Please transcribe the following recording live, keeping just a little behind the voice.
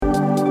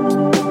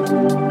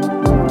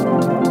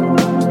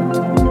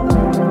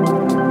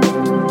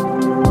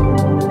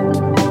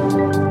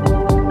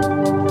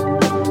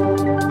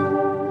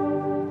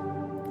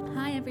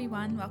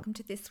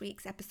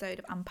week's episode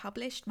of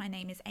Unpublished. My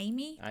name is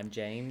Amy. I'm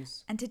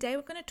James. And today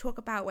we're going to talk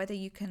about whether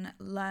you can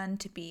learn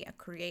to be a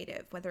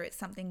creative, whether it's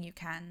something you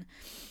can,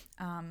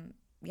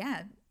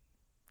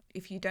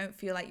 if you don't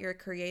feel like you're a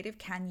creative,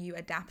 can you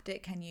adapt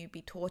it? Can you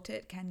be taught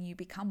it? Can you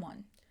become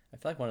one? I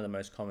feel like one of the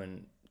most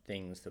common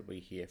things that we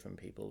hear from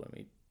people when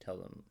we tell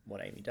them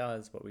what Amy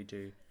does, what we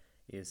do,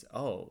 is,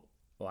 oh,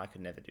 well, I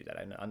could never do that.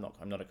 I'm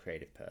not a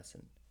creative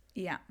person.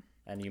 Yeah.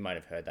 And you might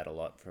have heard that a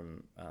lot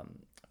from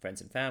friends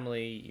and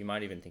family. You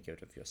might even think of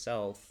it of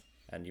yourself,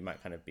 and you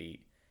might kind of be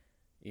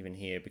even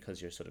here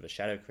because you're sort of a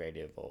shadow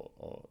creative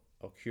or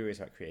curious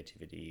about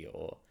creativity,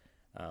 or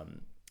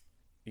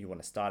you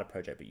want to start a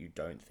project but you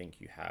don't think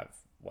you have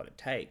what it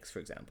takes, for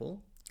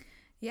example.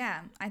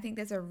 Yeah, I think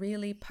there's a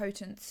really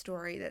potent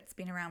story that's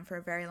been around for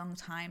a very long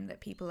time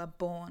that people are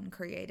born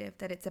creative,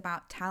 that it's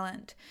about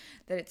talent,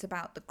 that it's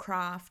about the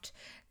craft,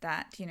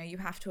 that, you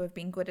have to have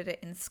been good at it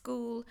in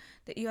school,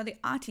 that you're the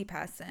arty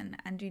person.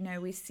 And,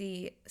 we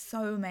see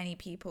so many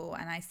people,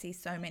 and I see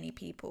so many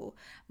people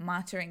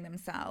martyring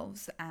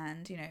themselves.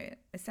 And,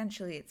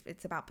 essentially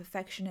it's about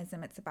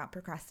perfectionism, it's about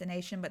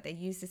procrastination, but they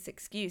use this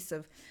excuse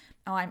of,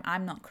 oh,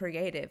 I'm not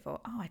creative,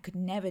 or, oh, I could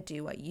never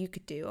do what you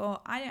could do,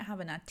 or I don't have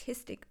an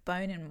artistic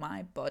bone in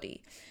my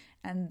body.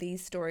 And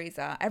these stories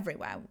are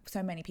everywhere.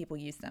 So many people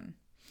use them.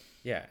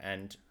 Yeah,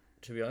 and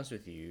to be honest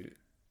with you,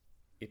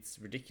 it's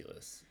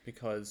ridiculous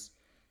because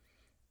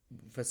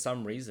for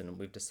some reason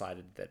we've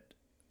decided that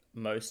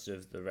most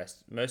of the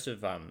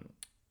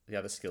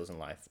other skills in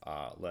life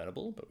are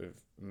learnable, but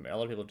a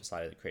lot of people have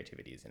decided that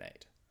creativity is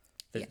innate.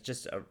 There's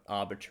just an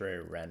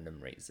arbitrary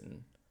random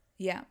reason.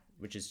 Yeah.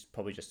 Which is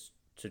probably just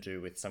to do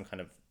with some kind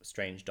of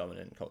strange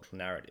dominant cultural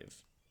narrative.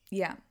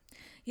 Yeah.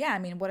 Yeah, I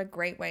mean, what a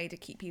great way to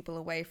keep people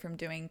away from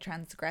doing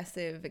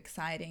transgressive,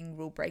 exciting,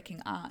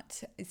 rule-breaking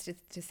art is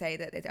just to say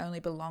that it only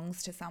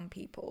belongs to some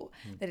people,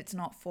 that it's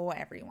not for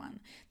everyone,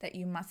 that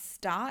you must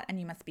start and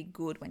you must be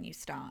good when you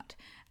start.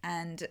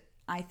 And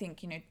I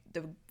think,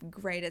 the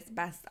greatest,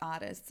 best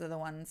artists are the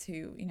ones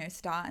who,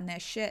 start and they're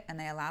shit and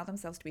they allow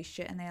themselves to be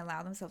shit and they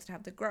allow themselves to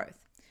have the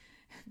growth.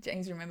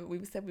 James, remember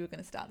we said we were going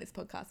to start this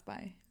podcast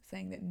by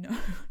saying that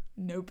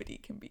nobody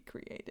can be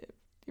creative.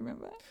 Do you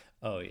remember?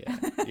 Oh, yeah.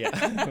 Yeah,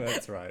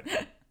 that's right.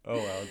 Oh,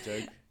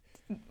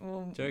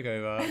 well, joke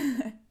over.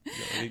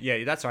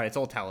 Yeah, that's right. It's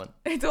all talent.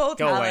 It's all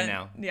go talent. Go away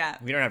now. Yeah.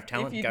 If you don't have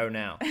talent, go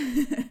now.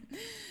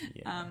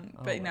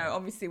 Yeah.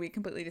 Obviously we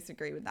completely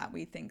disagree with that.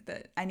 We think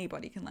that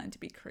anybody can learn to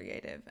be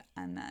creative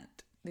and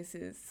that this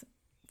is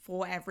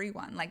for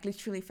everyone, like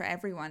literally for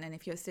everyone. And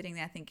if you're sitting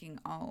there thinking,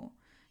 oh,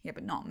 yeah,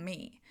 but not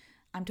me,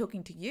 I'm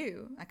talking to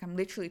you, like I'm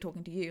literally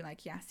talking to you,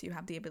 like, yes, you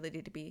have the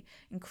ability to be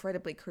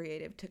incredibly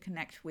creative, to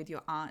connect with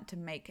your art, to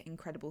make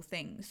incredible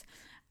things,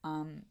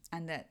 and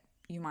that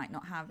you might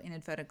not have, in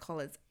inverted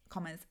commas,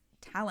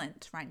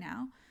 talent right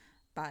now,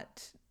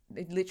 but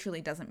it literally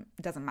doesn't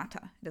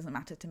matter. It doesn't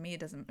matter to me.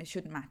 It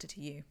shouldn't matter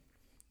to you.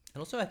 And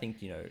also I think,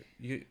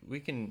 we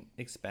can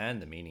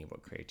expand the meaning of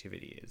what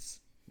creativity is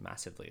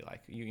massively.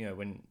 Like,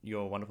 when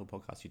your wonderful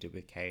podcast you did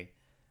with Kay,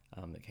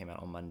 that came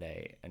out on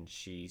Monday, and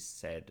she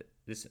said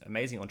this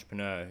amazing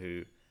entrepreneur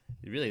who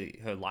really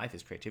her life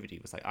is creativity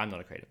was like, I'm not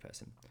a creative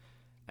person,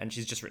 and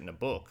she's just written a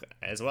book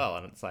as well,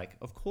 and it's like,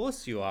 of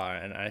course you are.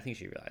 And I think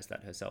she realized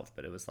that herself,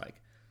 but it was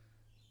like,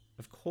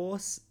 of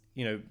course,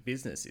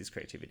 business is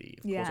creativity,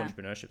 of course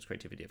entrepreneurship is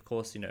creativity, of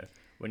course,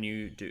 when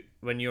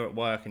you're at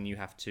work and you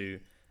have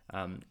to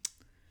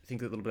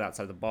think a little bit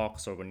outside the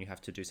box, or when you have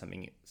to do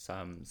something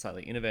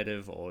slightly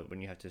innovative, or when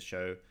you have to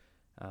show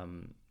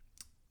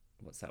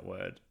what's that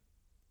word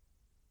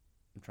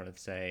I'm trying to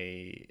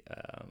say?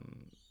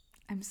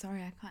 I'm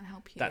sorry, I can't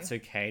help you. That's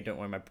okay. Don't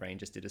worry, my brain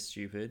just did a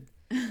stupid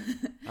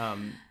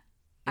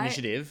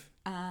initiative.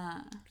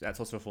 That's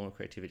also a form of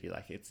creativity.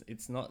 Like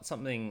it's not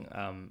something.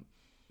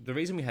 The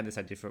reason we had this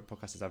idea for a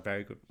podcast is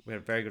we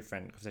had a very good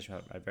friend, conversation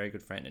with a very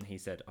good friend, and he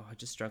said, "Oh, I'm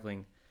just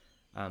struggling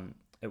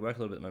at work a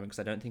little bit at the moment because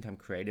I don't think I'm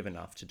creative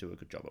enough to do a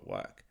good job at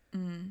work."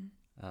 And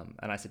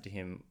I said to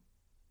him,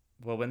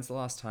 "Well, when's the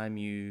last time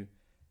you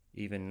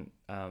did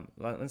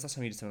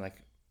something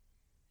like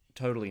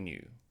totally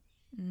new?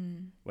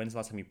 When's the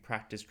last time you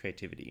practiced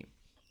creativity?"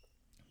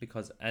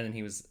 And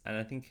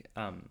I think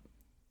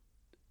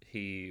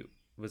he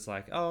was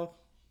like, "Oh,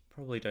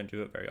 probably don't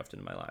do it very often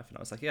in my life." And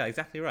I was like, "Yeah,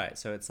 exactly right."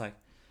 So it's like,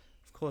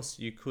 of course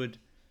you could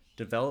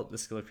develop the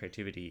skill of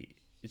creativity.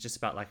 It's just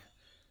about like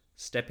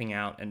stepping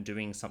out and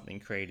doing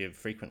something creative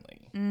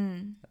frequently,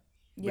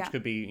 which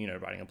could be,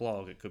 writing a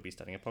blog. It could be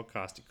starting a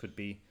podcast. It could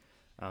be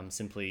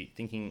simply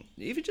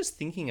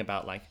thinking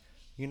about like,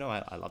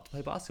 I love to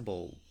play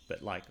basketball,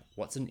 but like,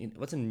 what's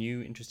a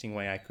new interesting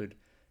way I could,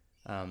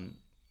 how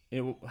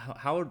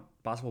would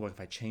basketball work if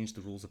I changed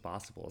the rules of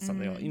basketball or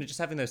something? Or, just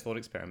having those thought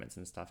experiments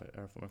and stuff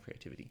are a form of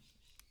creativity.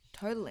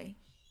 Totally.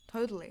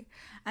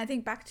 I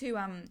think back to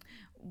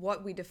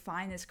what we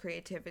define as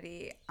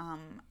creativity.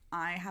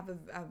 I have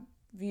a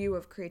view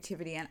of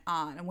creativity and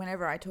art, and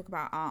whenever I talk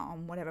about art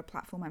on whatever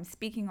platform I'm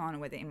speaking on,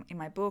 whether in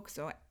my books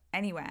or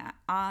anywhere.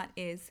 Art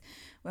is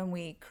when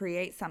we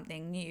create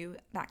something new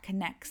that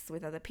connects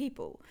with other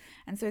people.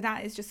 And so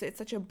that is just, it's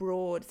such a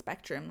broad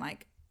spectrum.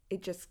 Like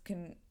it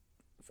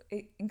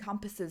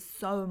encompasses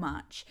so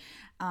much.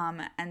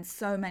 And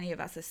so many of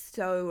us are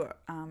so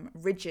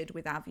rigid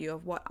with our view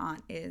of what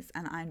art is.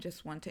 And I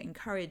just want to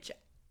encourage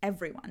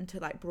everyone to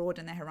like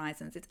broaden their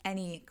horizons. It's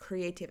any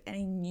creative,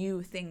 any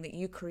new thing that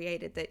you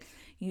created, that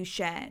you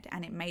shared,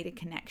 and it made a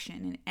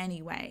connection in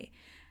any way.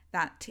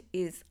 That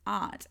is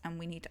art. And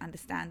we need to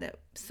understand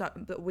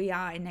that we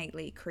are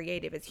innately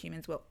creative as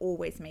humans. We're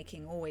always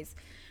making, always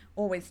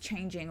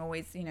changing,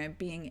 always,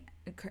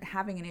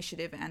 having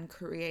initiative and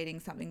creating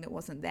something that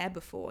wasn't there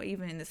before,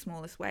 even in the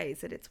smallest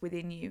ways, that it's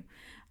within you,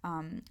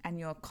 and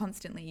you're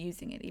constantly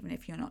using it, even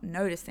if you're not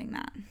noticing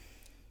that.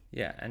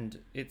 Yeah. And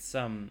it's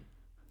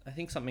I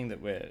think something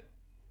that we're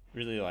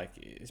really like,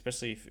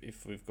 especially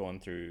if we've gone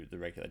through the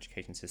regular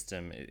education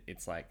system,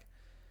 it's like,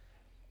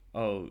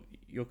 oh,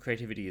 your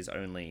creativity is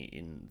only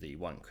in the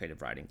one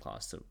creative writing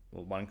class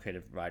or one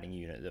creative writing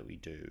unit that we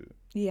do.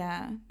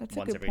 Yeah, that's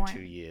once a good every point.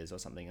 2 years or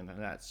something, and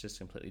that's just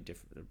completely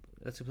different.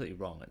 That's completely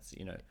wrong. It's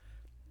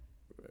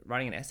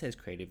writing an essay is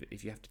creative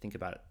if you have to think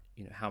about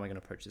how am I going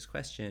to approach this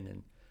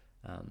question,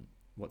 and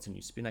what's a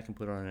new spin I can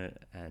put on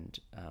it, and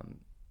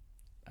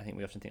I think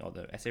we often think,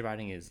 the essay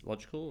writing is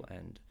logical,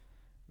 and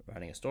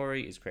writing a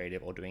story is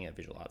creative, or doing a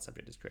visual art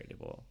subject is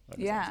creative, or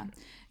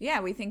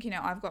we think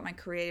I've got my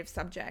creative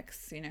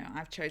subjects,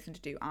 I've chosen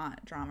to do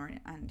art, drama,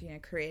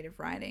 and creative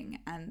writing,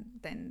 and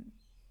then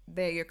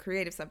they're your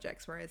creative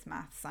subjects, whereas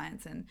math,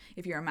 science, and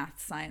if you're a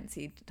math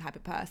sciencey type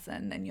of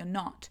person, then you're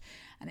not,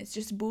 and it's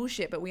just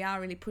bullshit. But we are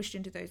really pushed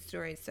into those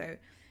stories. So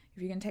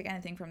if you can take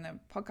anything from the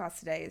podcast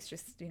today, it's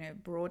just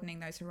broadening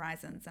those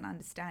horizons and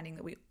understanding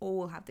that we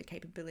all have the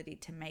capability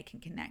to make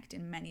and connect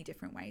in many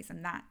different ways,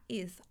 and that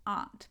is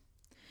art.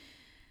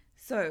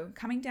 So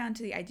coming down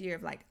to the idea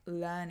of like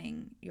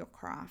learning your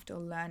craft or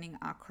learning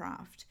our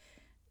craft,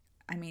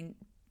 I mean,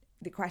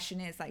 the question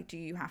is like, do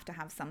you have to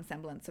have some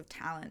semblance of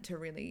talent to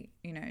really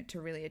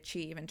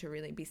achieve and to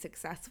really be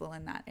successful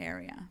in that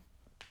area?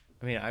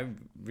 I mean, I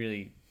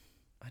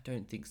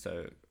don't think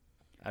so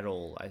at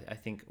all. I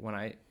think when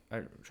I'm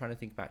trying to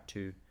think back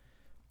to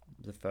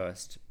the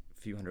first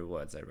few hundred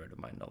words I wrote of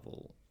my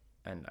novel,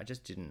 and I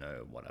just didn't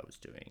know what I was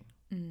doing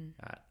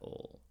at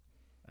all.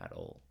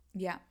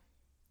 Yeah.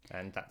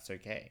 And that's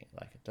okay.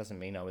 Like, it doesn't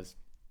mean I was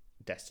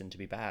destined to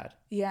be bad.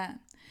 Yeah.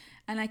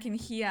 And I can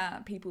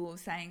hear people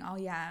saying, oh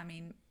yeah, I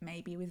mean,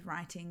 maybe with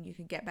writing you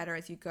could get better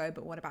as you go,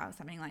 but what about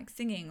something like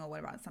singing, or what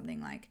about something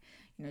like,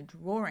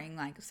 drawing?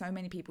 Like, so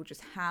many people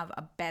just have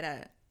a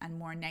better and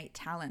more innate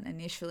talent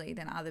initially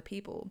than other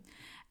people.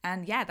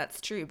 And yeah,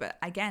 that's true. But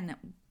again,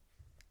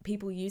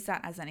 people use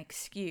that as an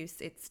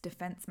excuse. It's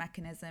defense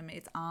mechanism,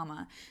 it's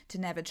armor to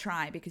never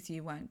try, because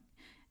you weren't,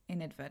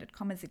 in inverted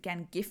commas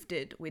again,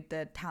 gifted with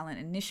the talent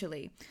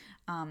initially.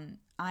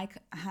 I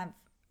have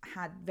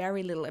had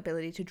very little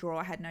ability to draw.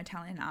 I had no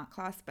talent in art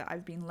class, but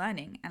I've been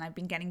learning and I've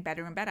been getting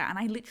better and better. And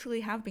I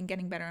literally have been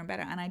getting better and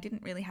better. And I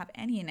didn't really have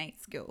any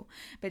innate skill,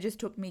 but it just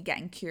took me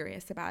getting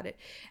curious about it.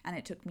 And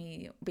it took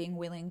me being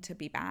willing to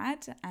be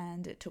bad.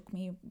 And it took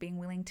me being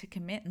willing to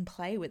commit and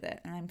play with it.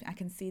 And I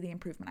can see the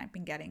improvement I've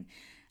been getting.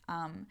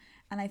 And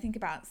I think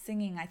about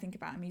singing. I think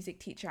about a music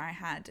teacher I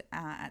had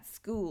at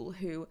school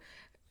who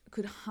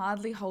could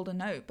hardly hold a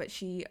note, but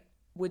she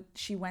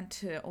went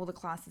to all the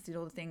classes, did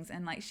all the things,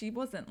 and like she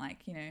wasn't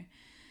like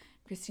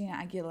Christina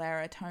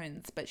Aguilera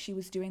tones, but she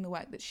was doing the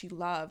work that she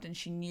loved, and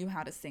she knew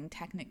how to sing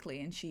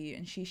technically, and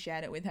she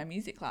shared it with her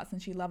music class,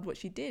 and she loved what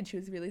she did. She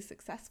was really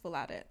successful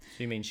at it.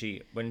 So you mean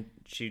when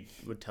she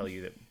would tell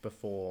you that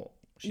before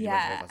she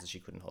went to her classes she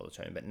couldn't hold a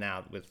tone, but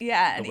now with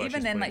and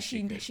even then, like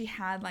she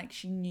had like,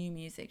 she knew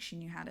music, she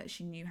knew how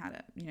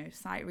to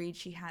sight read,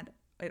 she had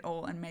it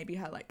all, and maybe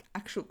her like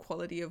actual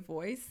quality of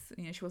voice,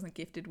 she wasn't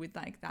gifted with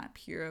like that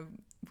pure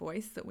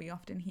voice that we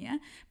often hear,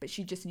 but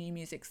she just knew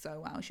music so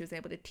well. She was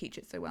able to teach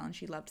it so well, and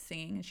she loved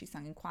singing, and she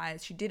sang in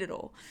choirs. She did it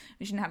all.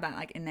 She didn't have that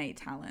like innate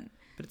talent.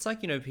 But it's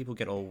like, people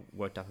get all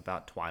worked up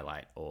about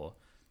Twilight or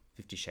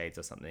 50 Shades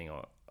or something,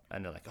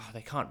 and they're like, oh,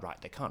 they can't write.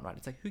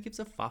 It's like, who gives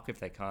a fuck if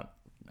they can't?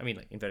 I mean,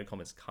 like, inverted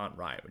commas, can't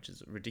write, which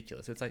is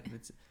ridiculous. It's like,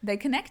 they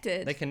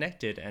connected,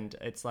 and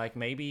it's like,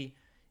 maybe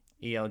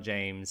E.L.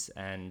 James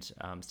and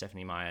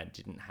Stephenie Meyer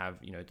didn't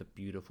have, the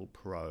beautiful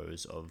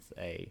prose of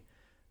a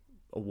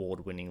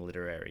award-winning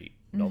literary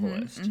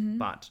novelist,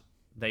 but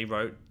they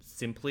wrote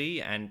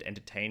simply and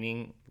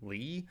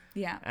entertainingly,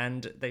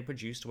 and they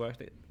produced work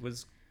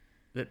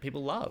that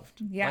people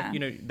loved. Yeah,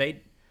 like,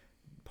 they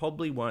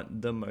probably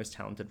weren't the most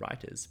talented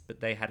writers, but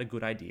they had a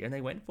good idea and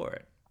they went for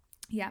it.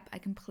 Yep, I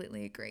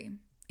completely agree.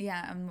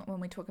 Yeah, and when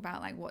we talk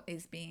about like what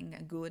is being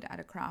good at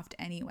a craft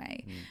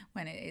anyway,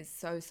 when it is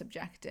so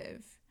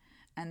subjective.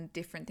 And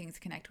different things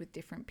connect with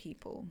different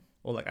people.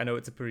 Or like, I know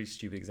it's a pretty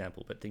stupid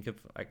example, but think of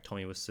like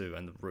Tommy Wiseau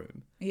and The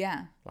Room.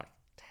 Yeah. Like,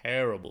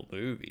 terrible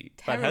movie.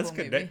 But has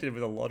connected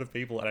with a lot of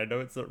people. And I know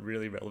it's not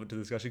really relevant to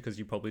the discussion because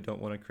you probably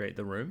don't want to create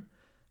The Room.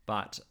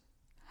 But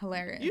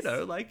hilarious. You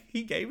know, like,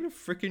 he gave it a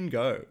freaking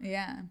go.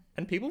 Yeah.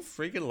 And people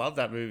freaking love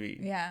that movie.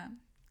 Yeah.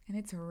 And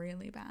it's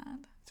really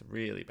bad. It's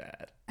really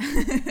bad.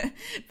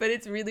 But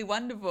it's really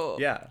wonderful.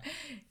 Yeah.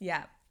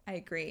 Yeah, I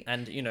agree.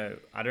 And, you know,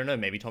 I don't know,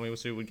 maybe Tommy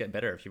Wiseau would get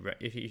better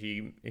if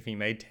he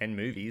made 10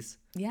 movies.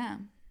 Yeah.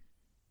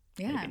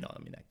 Yeah. Maybe not.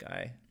 I mean, that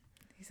guy.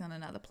 He's on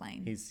another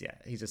plane.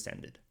 He's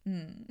ascended.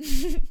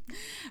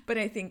 But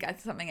I think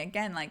that's something,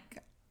 again, like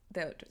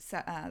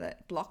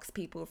that blocks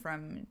people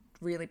from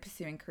really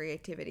pursuing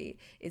creativity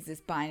is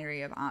this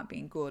binary of art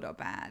being good or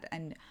bad.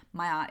 And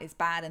my art is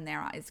bad and their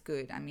art is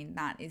good. I mean,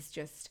 that is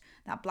just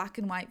that black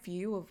and white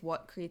view of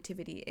what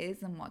creativity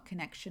is and what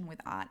connection with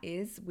art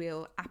is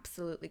will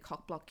absolutely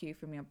cockblock you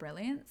from your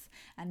brilliance.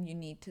 And you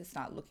need to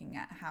start looking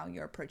at how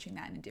you're approaching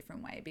that in a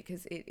different way,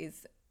 because it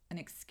is an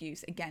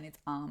excuse. Again, it's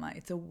armor.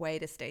 It's a way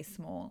to stay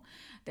small.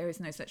 There is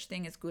no such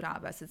thing as good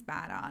art versus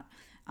bad art.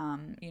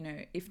 You know,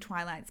 if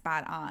Twilight's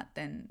bad art,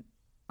 then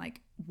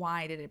like,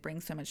 why did it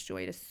bring so much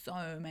joy to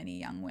so many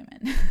young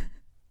women?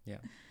 Yeah.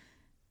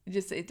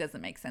 It doesn't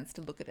make sense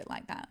to look at it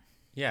like that.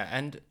 Yeah,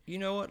 and you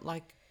know what?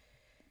 Like,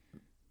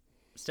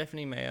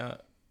 Stephanie Meyer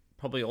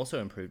probably also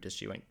improved as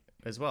she went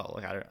as well.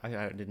 Like,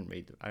 I didn't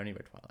read. I only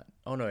read Twilight.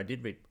 Oh no, I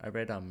did read. I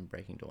read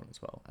Breaking Dawn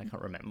as well. I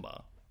can't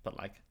remember, but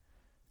like,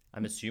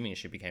 I'm assuming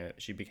she became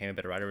a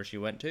better writer as she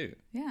went too.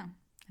 Yeah,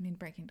 I mean,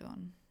 Breaking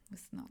Dawn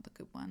was not the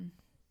good one.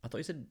 I thought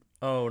you said.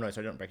 Oh no,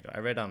 sorry, I don't Breaking Dawn. I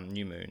read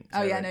New Moon.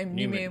 So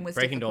New Moon was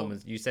Breaking difficult. Dawn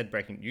was. You said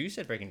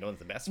Breaking Dawn's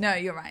the best one. No,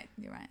 you're right.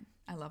 You're right.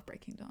 I love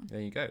Breaking Dawn.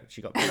 There you go.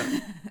 She got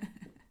better.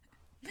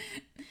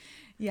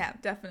 Yeah,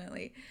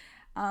 definitely.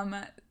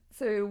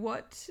 So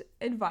what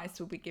advice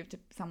would we give to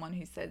someone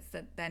who says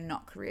that they're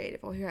not creative,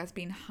 or who has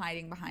been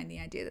hiding behind the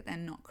idea that they're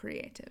not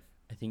creative?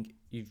 I think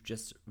you've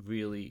just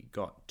really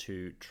got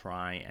to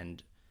try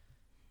and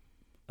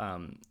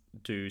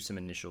do some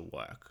initial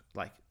work.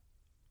 Like,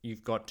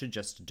 you've got to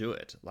just do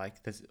it.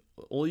 Like, there's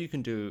all you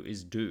can do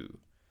is do.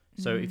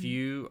 So if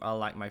you are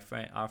like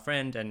our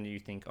friend, and you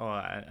think, oh,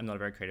 I'm not a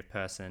very creative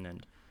person,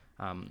 and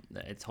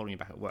it's holding you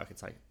back at work,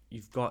 it's like,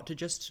 you've got to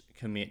just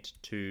commit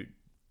to,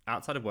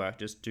 outside of work,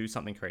 just do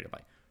something creative,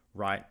 like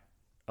write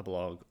a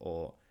blog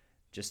or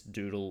just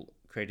doodle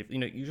creative. You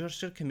know, you just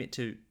should commit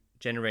to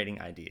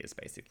generating ideas,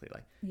 basically.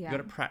 Like, you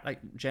got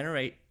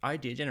to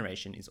idea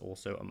generation is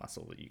also a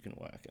muscle that you can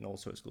work, and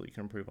also a skill you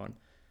can improve on,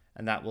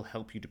 and that will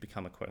help you to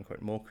become a quote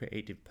unquote more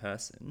creative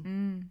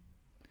person.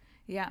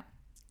 Yeah.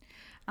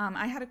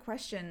 I had a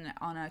question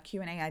on a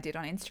Q&A I did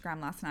on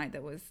Instagram last night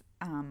that was,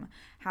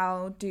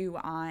 how do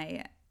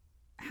I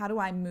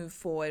move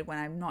forward when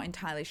I'm not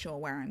entirely sure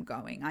where I'm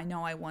going? I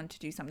know I want to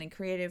do something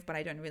creative, but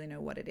I don't really know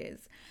what it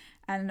is.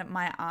 And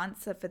my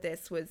answer for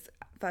this was,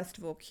 first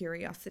of all,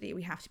 curiosity.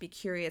 We have to be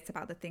curious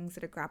about the things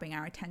that are grabbing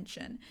our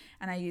attention.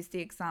 And I used the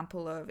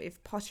example of,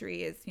 if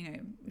pottery is, you know,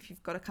 if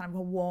you've got a kind of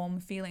a warm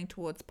feeling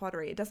towards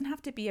pottery, it doesn't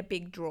have to be a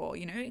big draw,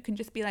 you know, it can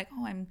just be like,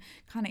 oh, I'm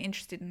kind of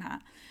interested in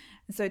that.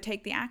 And so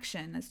take the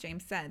action, as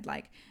James said,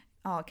 like,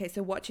 oh, okay,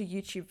 so watch a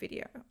YouTube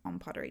video on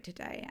pottery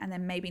today, and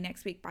then maybe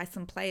next week buy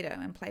some Play-Doh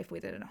and play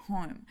with it at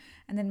home.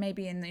 And then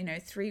maybe in,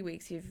 3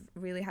 weeks, you've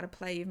really had a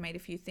play, you've made a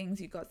few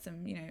things, you've got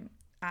some,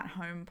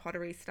 at-home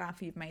pottery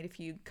stuff, you've made a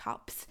few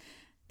cups.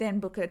 Then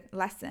book a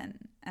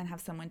lesson and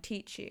have someone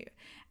teach you.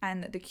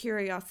 And the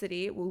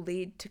curiosity will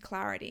lead to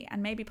clarity.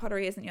 And maybe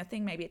pottery isn't your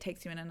thing, maybe it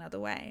takes you in another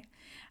way.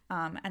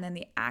 And then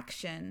the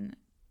action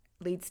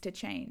leads to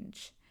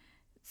change.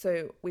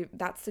 So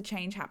that's the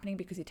change happening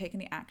because you're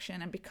taking the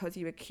action, and because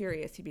you were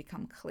curious, you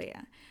become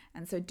clear.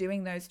 And so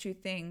doing those two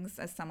things,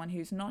 as someone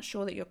who's not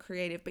sure that you're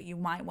creative, but you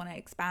might want to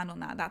expand on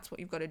that, that's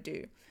what you've got to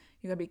do.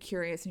 You've got to be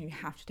curious, and you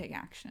have to take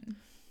action.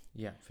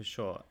 Yeah, for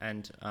sure.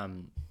 And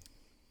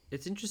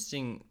it's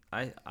interesting.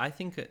 I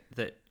think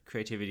that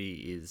creativity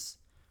is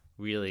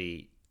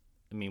really,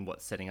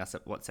 what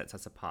sets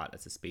us apart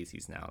as a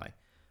species now. Like,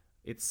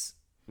 it's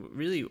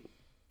really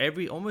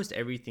almost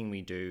everything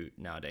we do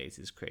nowadays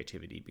is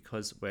creativity,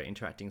 because we're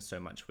interacting so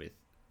much with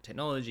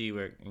technology.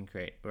 We're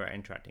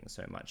interacting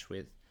so much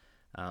with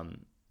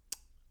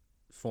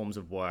forms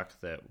of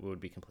work that would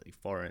be completely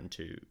foreign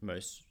to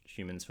most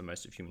humans for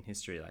most of human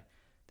history. Like,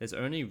 there's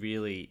only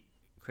really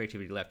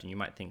creativity left, and you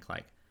might think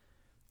like,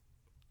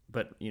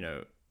 but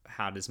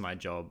how does my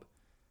job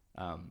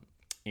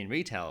in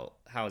retail,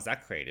 how is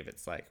that creative?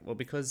 It's like, well,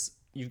 because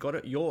you've got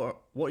it.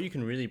 What you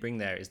can really bring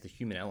there is the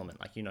human element.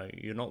 Like,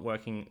 you're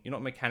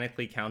not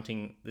mechanically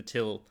counting the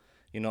till.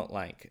 You're not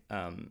like,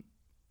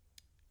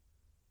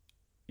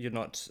 you're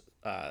not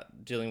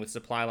dealing with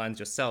supply lines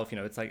yourself.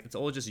 It's like, it's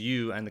all just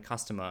you and the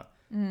customer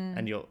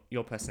and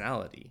your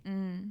personality.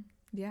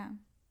 Yeah.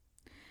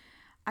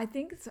 I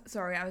think,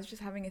 sorry, I was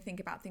just having a think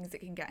about things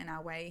that can get in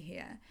our way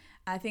here.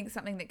 I think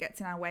something that gets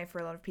in our way for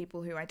a lot of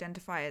people who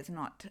identify as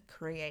not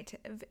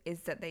creative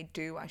is that they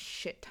do a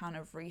shit ton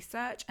of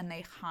research and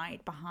they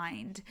hide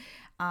behind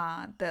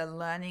the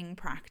learning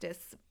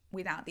practice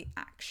without the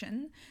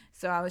action.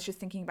 So I was just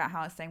thinking about how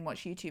I was saying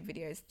watch YouTube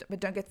videos, but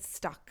don't get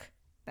stuck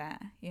there,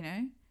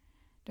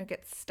 Don't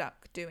get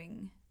stuck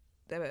doing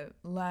the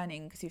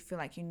learning because you feel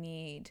like you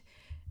need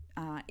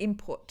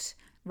input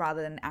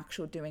rather than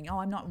actual doing. Oh,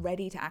 I'm not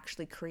ready to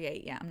actually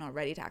create yet. I'm not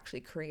ready to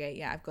actually create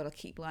yet. I've got to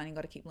keep learning,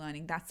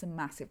 That's a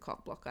massive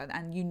cock blocker.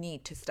 And you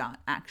need to start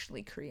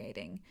actually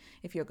creating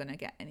if you're going to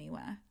get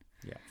anywhere.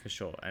 Yeah, for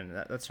sure. And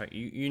that's right.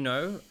 You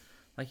know,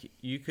 like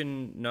you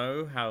can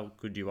know how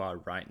good you are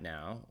right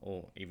now,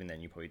 or even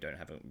then you probably don't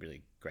have a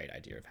really great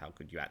idea of how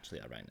good you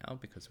actually are right now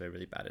because we're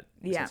really bad at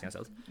assessing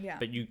ourselves. Yeah.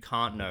 But you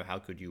can't know how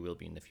good you will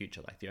be in the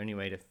future. Like the only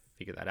way to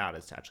figure that out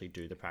is to actually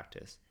do the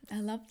practice.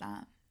 I love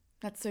that.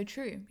 That's so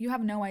true. You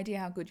have no idea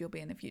how good you'll be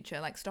in the future.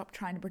 Like, stop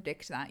trying to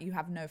predict that. You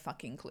have no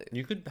fucking clue.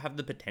 You could have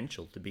the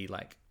potential to be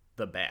like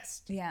the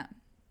best. Yeah.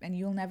 And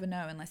you'll never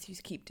know unless you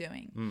keep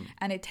doing.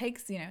 And it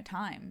takes,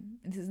 time.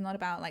 This is not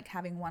about like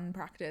having one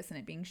practice and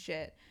it being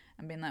shit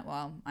and being like,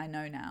 well, I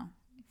know now.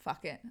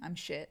 Fuck it. I'm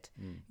shit.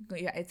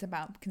 Yeah, it's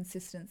about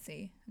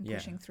consistency and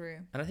pushing through.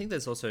 And I think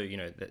there's also,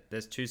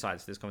 there's two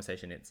sides to this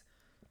conversation. It's,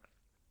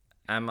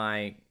 am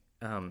I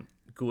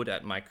good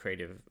at my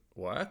creative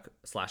work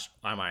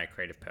 / am I a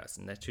creative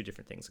person? They're two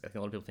different things. I think a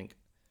lot of people think,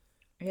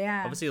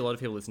 obviously a lot of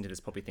people listen to this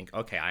probably think,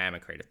 okay, I am a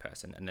creative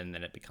person, and then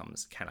it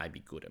becomes, can I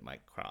be good at my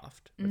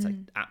craft? It's like,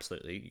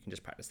 absolutely, you can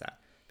just practice that.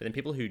 But then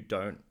people who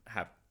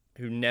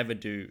who never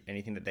do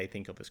anything that they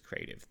think of as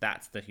creative,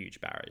 that's the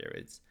huge barrier.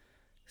 It's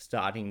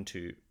starting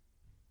to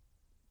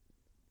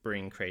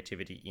bring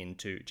creativity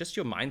into just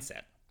your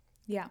mindset.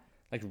 Yeah.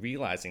 Like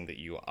realizing that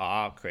you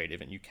are creative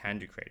and you can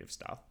do creative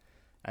stuff.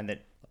 And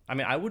that,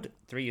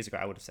 3 years ago,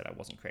 I would have said I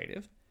wasn't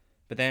creative,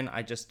 but then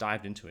I just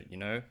dived into it,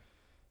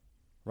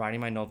 writing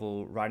my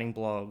novel, writing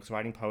blogs,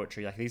 writing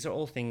poetry. Like these are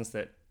all things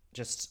that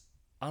just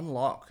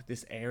unlock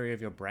this area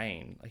of your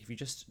brain. Like if you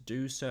just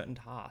do certain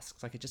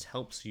tasks, like it just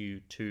helps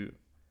you to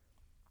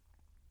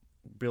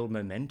build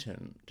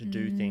momentum, to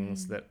do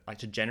things that like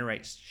to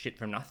generate shit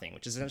from nothing,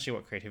 which is essentially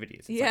what creativity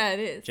is. It's it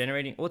is.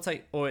 Generating,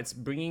 or it's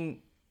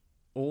bringing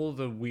all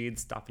the weird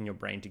stuff in your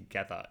brain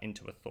together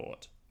into a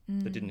thought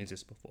that didn't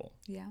exist before.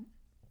 Yeah.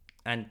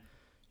 And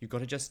you've got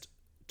to just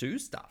do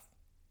stuff.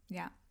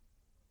 Yeah,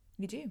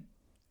 you do.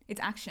 It's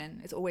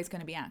action. It's always going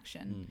to be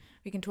action.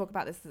 We can talk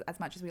about this as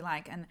much as we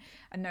like. And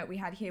a note we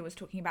had here was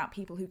talking about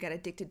people who get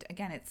addicted.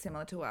 Again, it's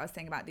similar to what I was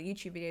saying about the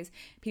YouTube videos.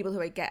 People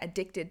who get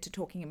addicted to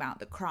talking about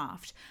the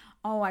craft.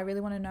 Oh, I really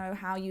want to know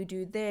how you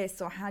do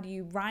this, or how do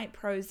you write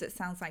prose that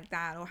sounds like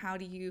that, or how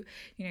do you,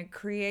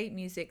 create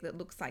music that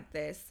looks like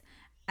this.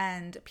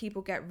 And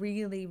people get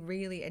really,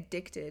 really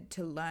addicted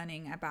to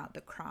learning about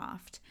the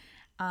craft.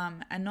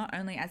 And not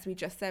only, as we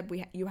just said,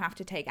 you have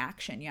to take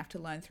action. You have to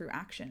learn through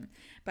action.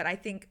 But I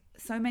think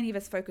so many of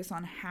us focus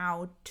on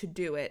how to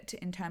do it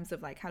in terms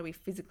of like, how do we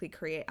physically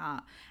create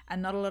art?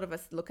 And not a lot of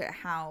us look at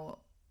how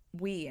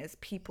we as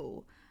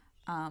people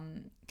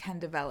can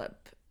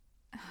develop.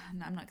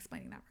 I'm not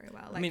explaining that very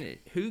well.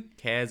 Like, who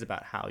cares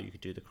about how you could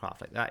do the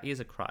craft? Like that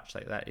is a crutch.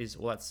 Like that is,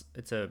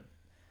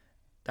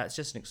 that's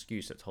just an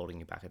excuse that's holding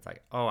you back. It's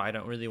like, oh, I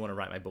don't really want to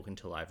write my book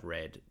until I've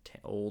read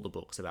all the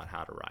books about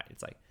how to write.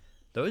 It's like,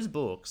 those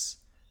books,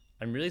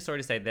 I'm really sorry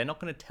to say, they're not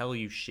going to tell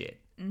you shit.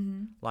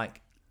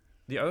 Like,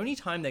 the only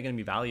time they're going to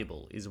be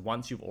valuable is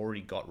once you've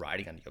already got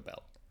writing under your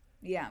belt.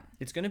 Yeah.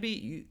 It's going to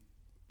be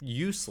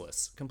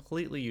useless,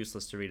 completely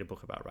useless to read a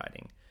book about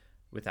writing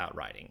without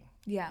writing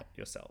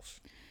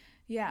yourself.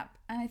 Yeah.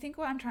 And I think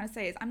what I'm trying to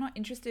say is I'm not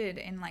interested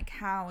in like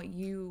how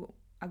you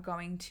are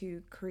going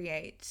to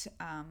create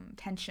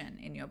tension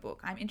in your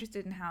book. I'm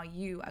interested in how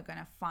you are going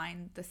to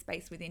find the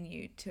space within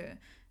you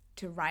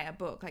to write a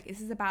book. Like, this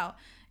is about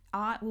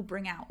art will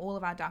bring out all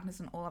of our darkness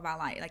and all of our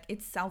light. Like,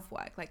 it's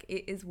self-work. Like,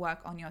 it is work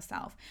on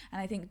yourself.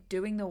 And I think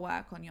doing the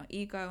work on your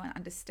ego and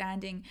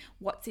understanding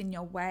what's in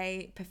your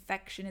way,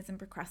 perfectionism,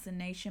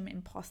 procrastination,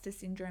 imposter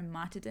syndrome,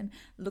 martyrdom,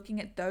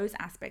 looking at those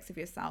aspects of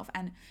yourself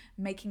and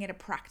making it a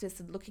practice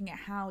of looking at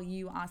how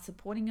you are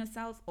supporting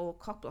yourself or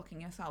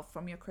cock-blocking yourself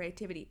from your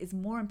creativity is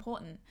more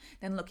important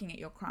than looking at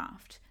your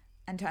craft.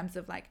 In terms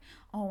of like,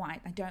 oh, I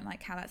don't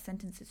like how that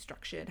sentence is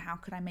structured. How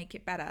could I make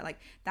it better? Like,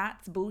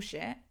 that's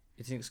bullshit.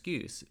 It's an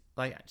excuse.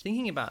 Like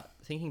thinking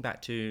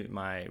back to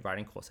my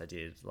writing course I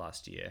did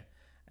last year,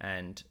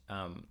 and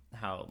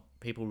how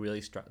people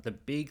really the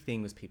big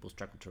thing was people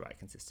struggled to write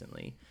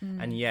consistently,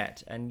 and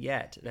yet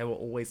they were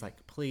always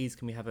like, please,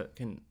 can we have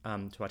to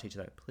our teacher,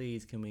 like,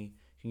 please, can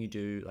you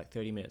do like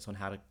 30 minutes on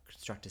how to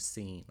construct a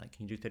scene? Like,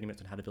 can you do 30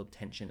 minutes on how to build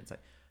tension? It's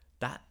like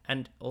that,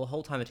 and the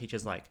whole time the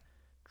teacher's like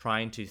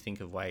trying to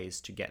think of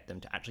ways to get them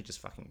to actually just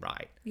fucking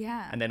write.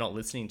 Yeah. And they're not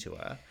listening to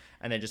her.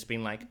 And they're just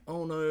being like,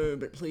 oh no,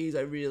 but please,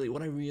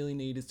 what I really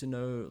need is to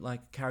know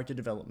like character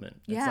development.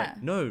 Yeah. It's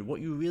like, no,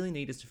 what you really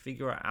need is to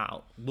figure it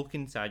out, look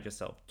inside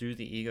yourself, do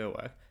the ego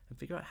work, and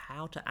figure out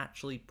how to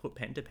actually put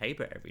pen to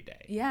paper every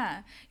day.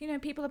 Yeah.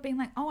 People are being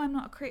like, oh, I'm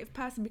not a creative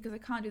person because I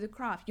can't do the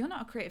craft. You're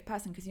not a creative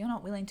person because you're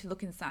not willing to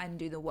look inside and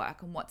do the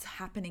work and what's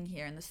happening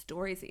here and the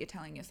stories that you're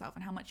telling yourself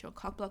and how much you're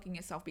cock-blocking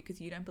yourself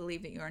because you don't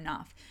believe that you're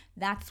enough.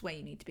 That's where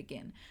you need to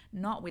begin,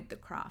 not with the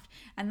craft.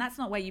 And that's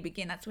not where you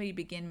begin. That's where you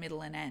begin,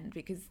 middle, and end,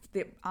 because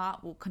the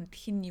art will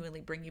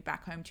continually bring you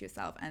back home to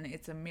yourself, and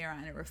it's a mirror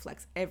and it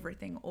reflects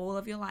everything, all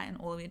of your light and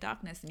all of your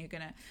darkness, and you're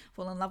going to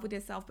fall in love with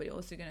yourself, but you're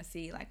also going to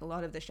see like a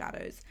lot of the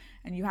shadows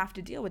and you have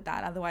to deal with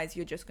that. Otherwise,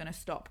 you're just going to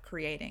stop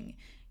creating.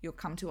 You'll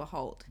come to a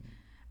halt.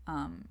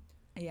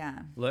 Yeah.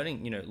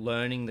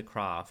 Learning the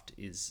craft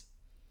is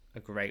a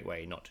great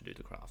way not to do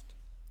the craft.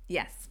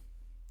 Yes.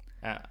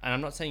 And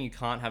I'm not saying you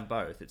can't have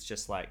both. It's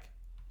just like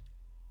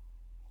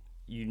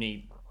you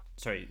need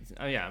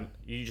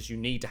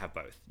to have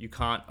both. You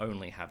can't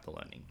only have the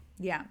learning.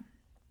 Yeah.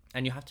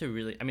 And you have to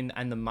really,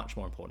 and the much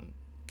more important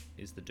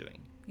is the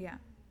doing. Yeah.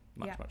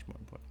 Much more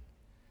important.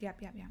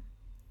 Yep.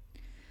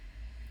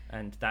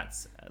 And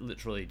that's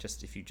literally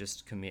just if you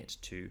just commit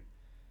to,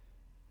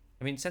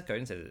 Seth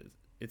Godin says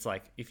it's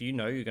like, if you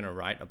know you're going to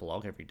write a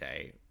blog every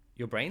day,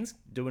 your brain's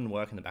doing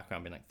work in the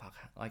background being like, fuck,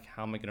 like,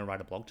 how am I going to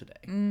write a blog today?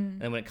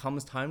 And then when it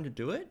comes time to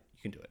do it,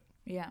 you can do it.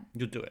 Yeah.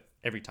 You'll do it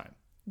every time.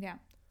 Yeah.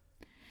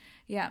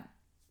 Yeah.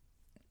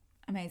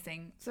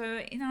 Amazing. So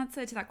in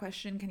answer to that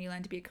question, can you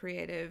learn to be a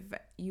creative?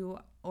 You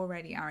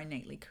already are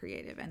innately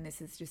creative. And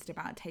this is just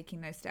about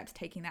taking those steps,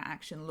 taking that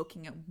action,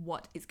 looking at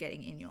what is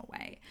getting in your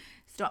way.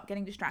 Stop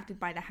getting distracted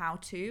by the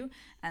how-to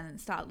and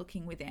start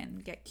looking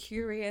within. Get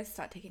curious,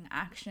 start taking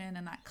action,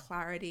 and that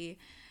clarity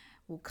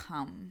will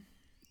come.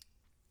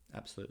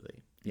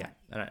 Absolutely. Yeah.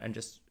 And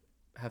just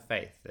have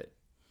faith that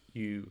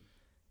you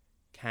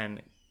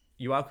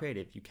are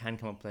creative. You can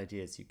come up with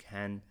ideas. You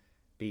can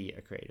be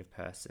a creative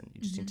person.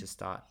 You just need to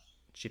start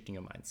shifting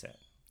your mindset.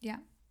 Yeah.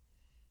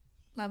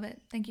 Love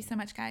it. Thank you so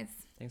much, guys.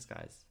 Thanks,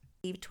 guys.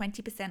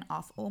 20%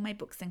 off all my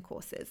books and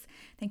courses.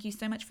 Thank you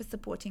so much for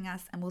supporting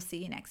us, and we'll see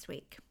you next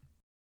week.